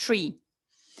from day 3.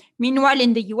 Meanwhile,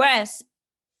 in the US,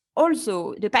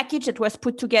 also, the package that was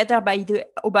put together by the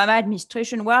Obama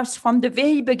administration was from the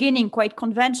very beginning quite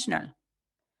conventional.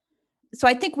 So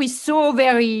I think we saw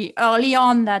very early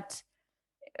on that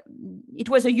it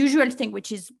was a usual thing,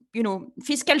 which is,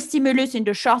 fiscal stimulus in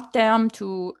the short term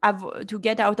to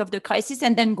get out of the crisis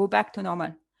and then go back to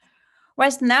normal.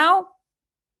 Whereas now,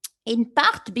 in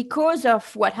part because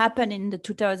of what happened in the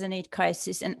 2008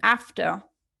 crisis and after,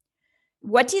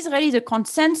 what is really the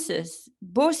consensus,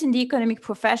 both in the economic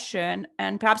profession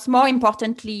and perhaps more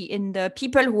importantly in the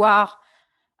people who are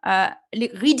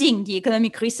reading the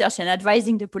economic research and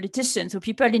advising the politicians, so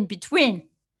people in between,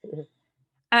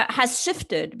 has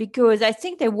shifted, because I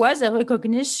think there was a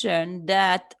recognition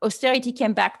that austerity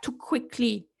came back too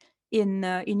quickly in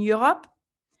Europe,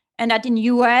 and that in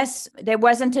US, there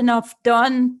wasn't enough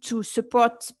done to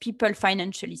support people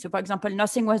financially. So, for example,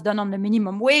 nothing was done on the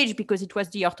minimum wage because it was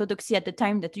the orthodoxy at the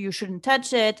time that you shouldn't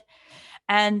touch it.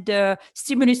 And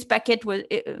stimulus packet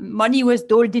money was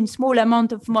doled in small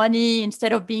amount of money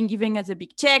instead of being given as a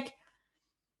big check.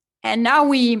 And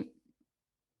now I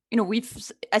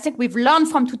think we've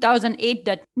learned from 2008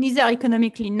 that neither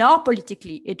economically nor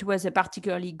politically it was a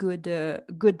particularly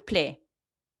good play.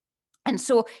 And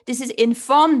so this is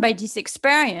informed by this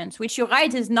experience, which you're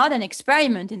right is not an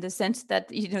experiment in the sense that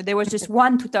there was just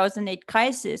one 2008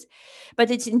 crisis,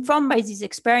 but it's informed by this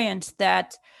experience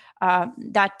that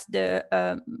the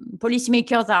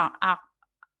policymakers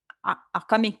are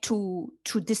coming to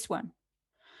this one.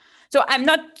 So I'm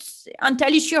not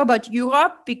entirely sure about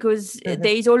Europe because there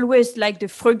is always like the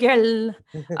frugal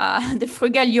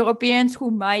Europeans who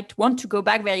might want to go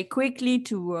back very quickly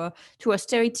to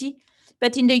austerity.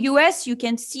 But in the US, you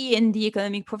can see in the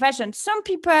economic profession, some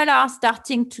people are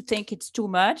starting to think it's too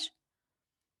much.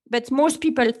 But most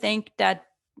people think that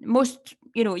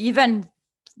even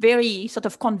very sort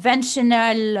of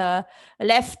conventional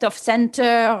left of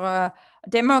center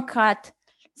Democrat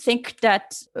think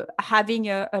that having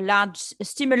a large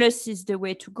stimulus is the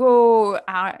way to go,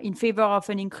 are in favor of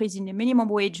an increase in the minimum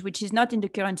wage, which is not in the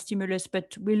current stimulus,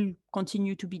 but will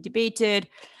continue to be debated.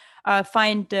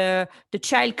 Find the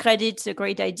child credits a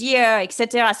great idea,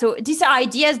 etc. So these are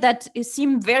ideas that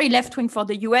seem very left-wing for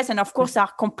the US and, of course,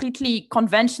 are completely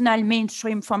conventional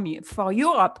mainstream for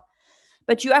Europe.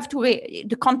 But you have to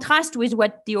the contrast with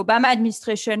what the Obama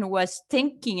administration was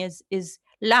thinking is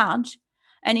large.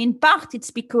 And in part, it's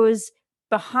because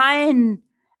behind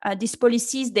these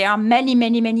policies, there are many,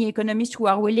 many, many economists who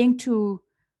are willing to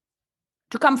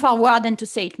to come forward and to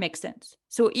say it makes sense.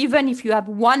 So even if you have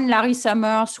one Larry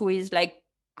Summers who is like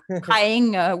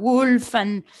crying wolf,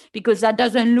 and because that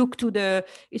doesn't look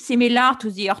similar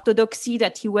to the orthodoxy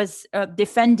that he was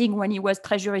defending when he was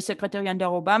Treasury Secretary under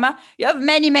Obama, you have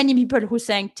many, many people who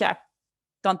saying,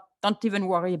 don't even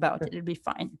worry about it, it'll be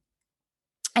fine.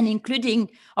 And including,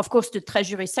 of course, the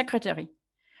Treasury Secretary,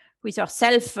 who is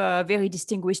herself a very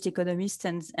distinguished economist,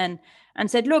 and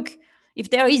said, look, if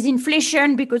there is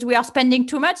inflation because we are spending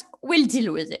too much, we'll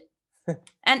deal with it.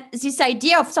 And this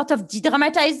idea of sort of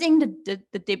de-dramatizing the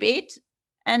debate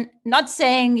and not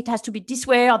saying it has to be this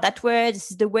way or that way,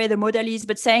 this is the way the model is,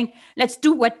 but saying, let's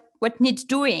do what needs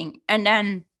doing, and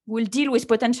then we'll deal with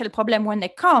potential problems when they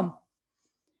come.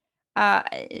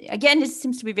 Again, this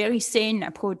seems to be a very sane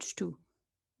approach to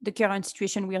the current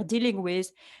situation we are dealing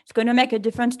with. It's going to make a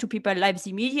difference to people's lives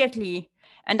immediately.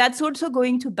 And that's also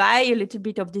going to buy a little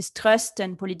bit of this trust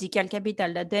and political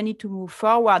capital that they need to move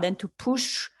forward and to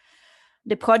push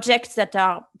the projects that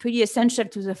are pretty essential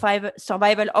to the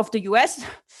survival of the US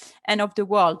and of the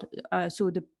world. So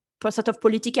the sort of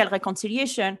political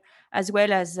reconciliation as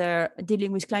well as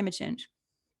dealing with climate change.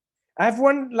 I have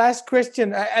one last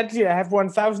question. Actually, I have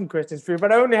 1,000 questions for you,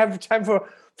 but I only have time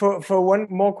for one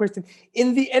more question.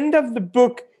 In the end of the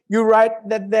book, you write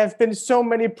that there have been so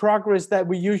many progress that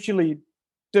we usually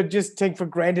just take for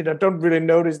granted or don't really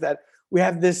notice that we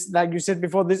have this, like you said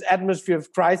before, this atmosphere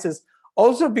of crisis.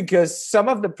 Also because some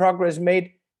of the progress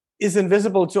made is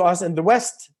invisible to us in the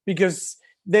West because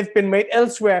they've been made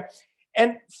elsewhere.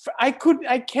 And I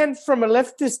can, from a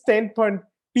leftist standpoint,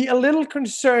 be a little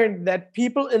concerned that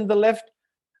people in the left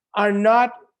are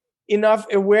not enough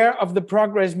aware of the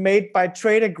progress made by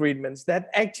trade agreements, that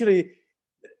actually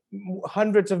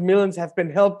hundreds of millions have been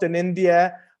helped in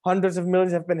India, hundreds of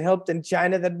millions have been helped in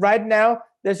China, that right now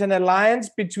there's an alliance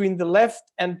between the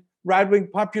left and right-wing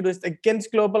populists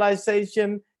against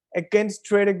globalization, against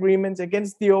trade agreements,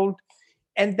 against the old,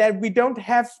 and that we don't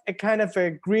have a kind of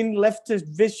a green leftist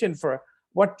vision for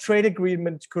what trade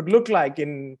agreements could look like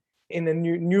in a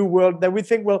new world, that we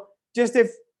think, well, just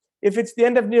if it's the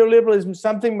end of neoliberalism,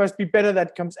 something must be better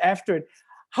that comes after it.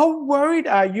 How worried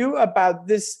are you about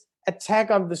this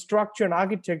attack on the structure and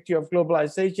architecture of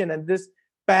globalization and this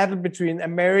battle between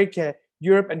America,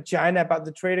 Europe, and China about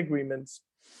the trade agreements?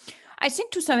 I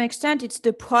think to some extent it's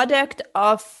the product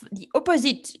of the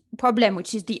opposite problem,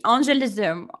 which is the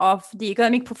angelism of the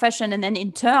economic profession and then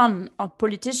in turn of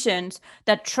politicians,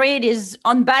 that trade is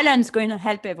on balance going to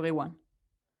help everyone.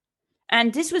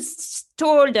 And this was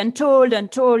told and told and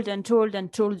told and told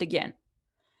and told again.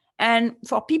 And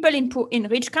for people in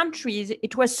rich countries,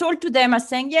 it was sold to them as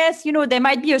saying, yes, there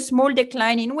might be a small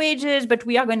decline in wages, but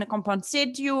we are going to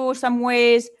compensate you some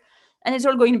ways, and it's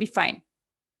all going to be fine.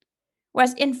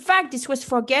 Whereas in fact, this was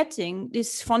forgetting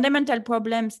these fundamental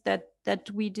problems that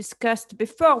we discussed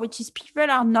before, which is people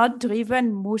are not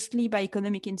driven mostly by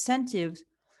economic incentives.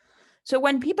 So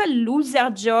when people lose their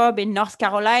job in North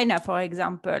Carolina, for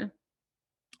example,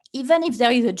 even if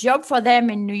there is a job for them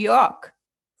in New York,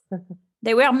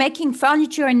 they were making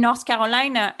furniture in North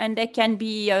Carolina and they can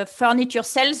be a furniture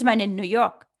salesman in New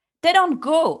York. They don't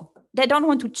go. They don't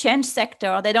want to change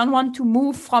sector. They don't want to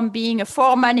move from being a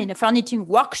foreman in a furniture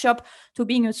workshop to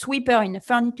being a sweeper in a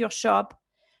furniture shop.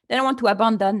 They don't want to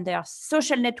abandon their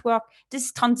social network.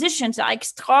 These transitions are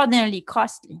extraordinarily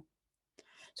costly.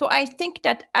 So I think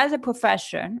that as a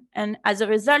profession, and as a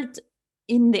result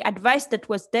in the advice that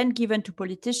was then given to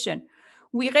politicians,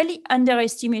 we really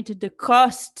underestimated the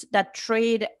cost that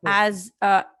trade has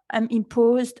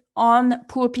imposed on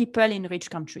poor people in rich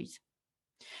countries.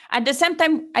 At the same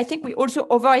time, I think we also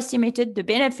overestimated the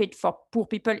benefit for poor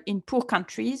people in poor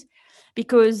countries,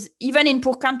 because even in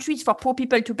poor countries, for poor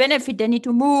people to benefit, they need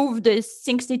to move, the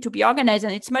things need to be organized,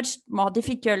 and it's much more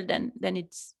difficult than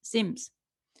it seems.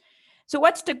 So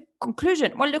what's the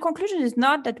conclusion? Well, the conclusion is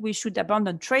not that we should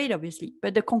abandon trade, obviously,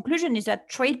 but the conclusion is that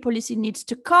trade policy needs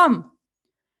to come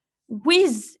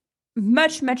with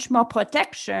much, much more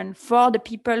protection for the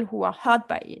people who are hurt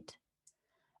by it.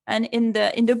 And in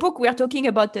the book, we are talking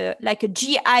about a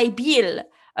GI bill,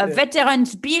 a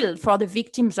veterans bill for the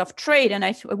victims of trade. And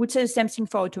I would say the same thing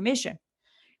for automation,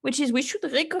 which is we should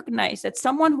recognize that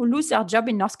someone who loses their job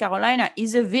in North Carolina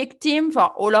is a victim for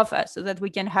all of us, so that we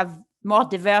can have more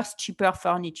diverse, cheaper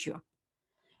furniture.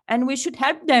 And we should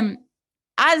help them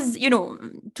as,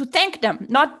 to thank them,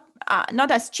 not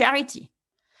as charity.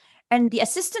 And the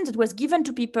assistance that was given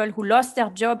to people who lost their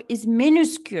job is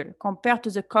minuscule compared to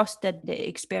the cost that they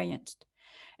experienced.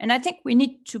 And I think we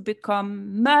need to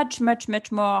become much, much,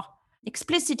 much more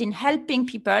explicit in helping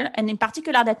people. And in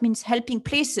particular, that means helping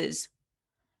places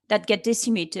that get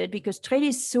decimated because trade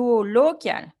is so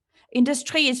local.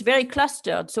 Industry is very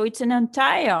clustered, so it's an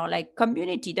entire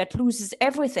community that loses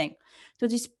everything. So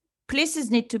these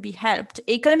places need to be helped.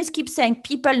 Economists keep saying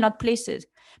people, not places,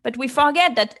 but we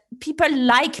forget that people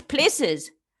like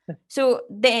places. So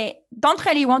they don't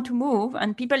really want to move,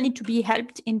 and people need to be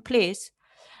helped in place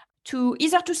to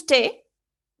either to stay,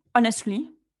 honestly,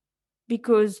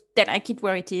 because they like it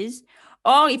where it is,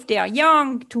 or if they are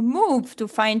young, to move, to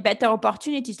find better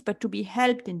opportunities, but to be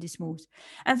helped in these moves.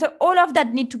 And so all of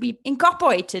that need to be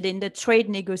incorporated in the trade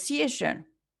negotiation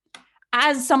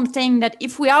as something that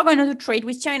if we are going to trade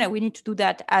with China, we need to do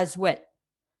that as well.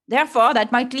 Therefore,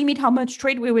 that might limit how much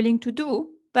trade we're willing to do,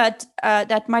 but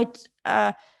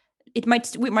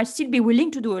we might still be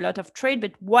willing to do a lot of trade,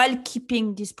 but while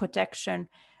keeping this protection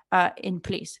in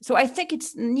place. So I think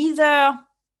it's neither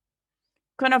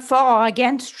kind of for or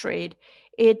against trade.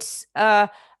 It's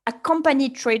accompany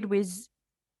trade with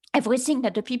everything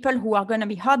that the people who are going to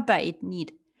be hurt by it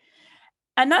need.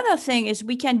 Another thing is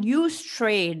we can use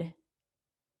trade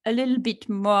a little bit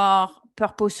more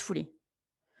purposefully.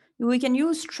 We can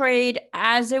use trade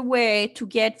as a way to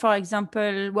get, for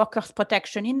example, workers'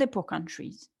 protection in the poor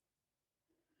countries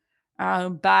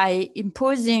by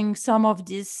imposing some of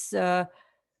this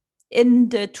in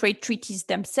the trade treaties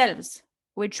themselves,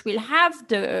 which will have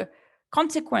the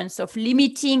consequence of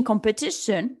limiting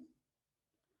competition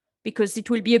because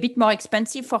it will be a bit more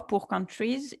expensive for poor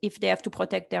countries if they have to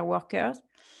protect their workers.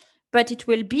 But it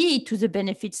will be to the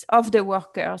benefits of the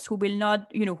workers who will not,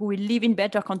 who will live in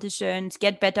better conditions,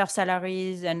 get better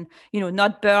salaries, and,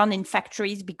 not burn in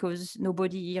factories because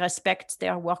nobody respects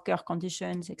their worker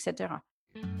conditions, etc.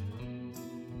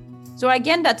 So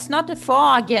again, that's not a for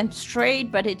or against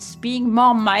trade, but it's being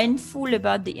more mindful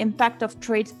about the impact of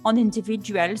trade on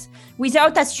individuals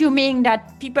without assuming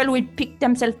that people will pick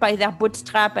themselves by their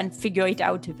bootstrap and figure it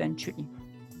out eventually.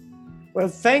 Well,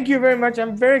 thank you very much.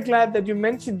 I'm very glad that you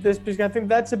mentioned this because I think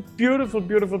that's a beautiful,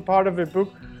 beautiful part of your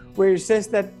book where it says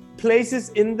that places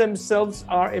in themselves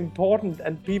are important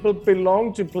and people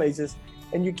belong to places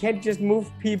and you can't just move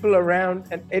people around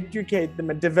and educate them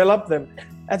and develop them.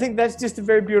 I think that's just a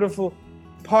very beautiful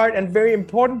part and very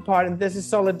important part. And there's a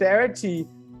solidarity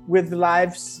with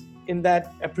lives in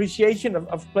that appreciation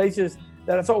of places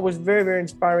that I thought was very, very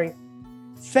inspiring.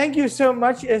 Thank you so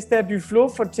much, Esther Duflo,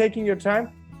 for taking your time.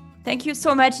 Thank you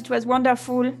so much. It was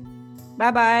wonderful.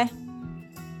 Bye-bye.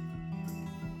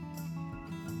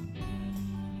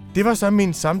 Det var så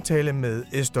min samtale med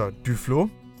Esther Duflo.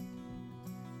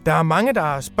 Der er mange,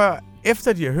 der spørger,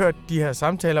 efter de har hørt de her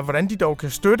samtaler, hvordan de dog kan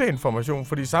støtte Information,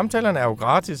 fordi samtalerne er jo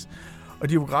gratis. Og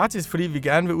de er jo gratis, fordi vi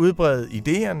gerne vil udbrede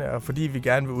idéerne, og fordi vi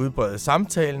gerne vil udbrede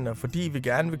samtalen, og fordi vi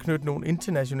gerne vil knytte nogle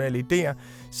internationale idéer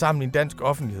sammen i en dansk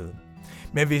offentlighed.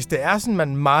 Men hvis det er sådan,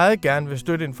 man meget gerne vil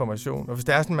støtte Information, og hvis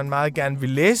det er sådan, man meget gerne vil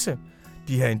læse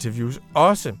de her interviews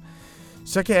også,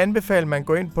 så kan jeg anbefale, at man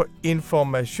går ind på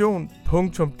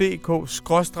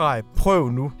information.dk/prøv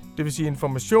nu. Det vil sige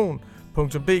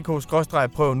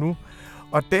information.dk/prøv nu,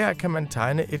 og der kan man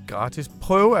tegne et gratis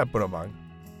prøveabonnement.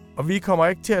 Og vi kommer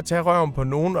ikke til at tage røven på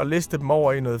nogen og liste dem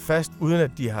over i noget fast, uden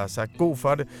at de har sagt god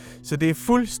for det. Så det er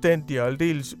fuldstændig og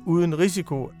aldeles uden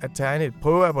risiko at tegne et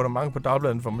prøveabonnement på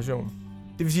Dagbladet Information.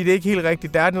 Det vil sige, det er ikke helt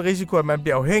rigtigt. Der er den risiko, at man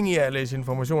bliver afhængig af at læse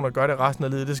Information og gøre det resten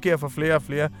af livet. Det sker for flere og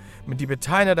flere, men de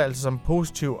betegner det altså som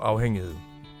positiv afhængighed.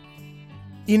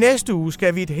 I næste uge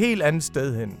skal vi et helt andet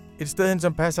sted hen. Et sted hen,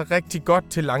 som passer rigtig godt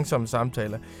til langsomme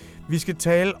samtaler. Vi skal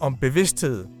tale om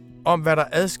bevidsthed, om hvad der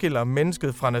adskiller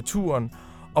mennesket fra naturen,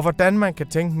 og hvordan man kan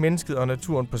tænke mennesket og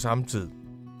naturen på samme tid.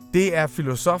 Det er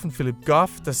filosofen Philip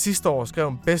Goff, der sidste år skrev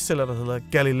en bestseller, der hedder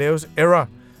Galileos Error,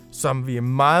 som vi er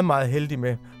meget, meget heldige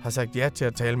med, har sagt ja til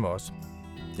at tale med os.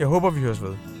 Jeg håber, vi høres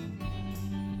ved.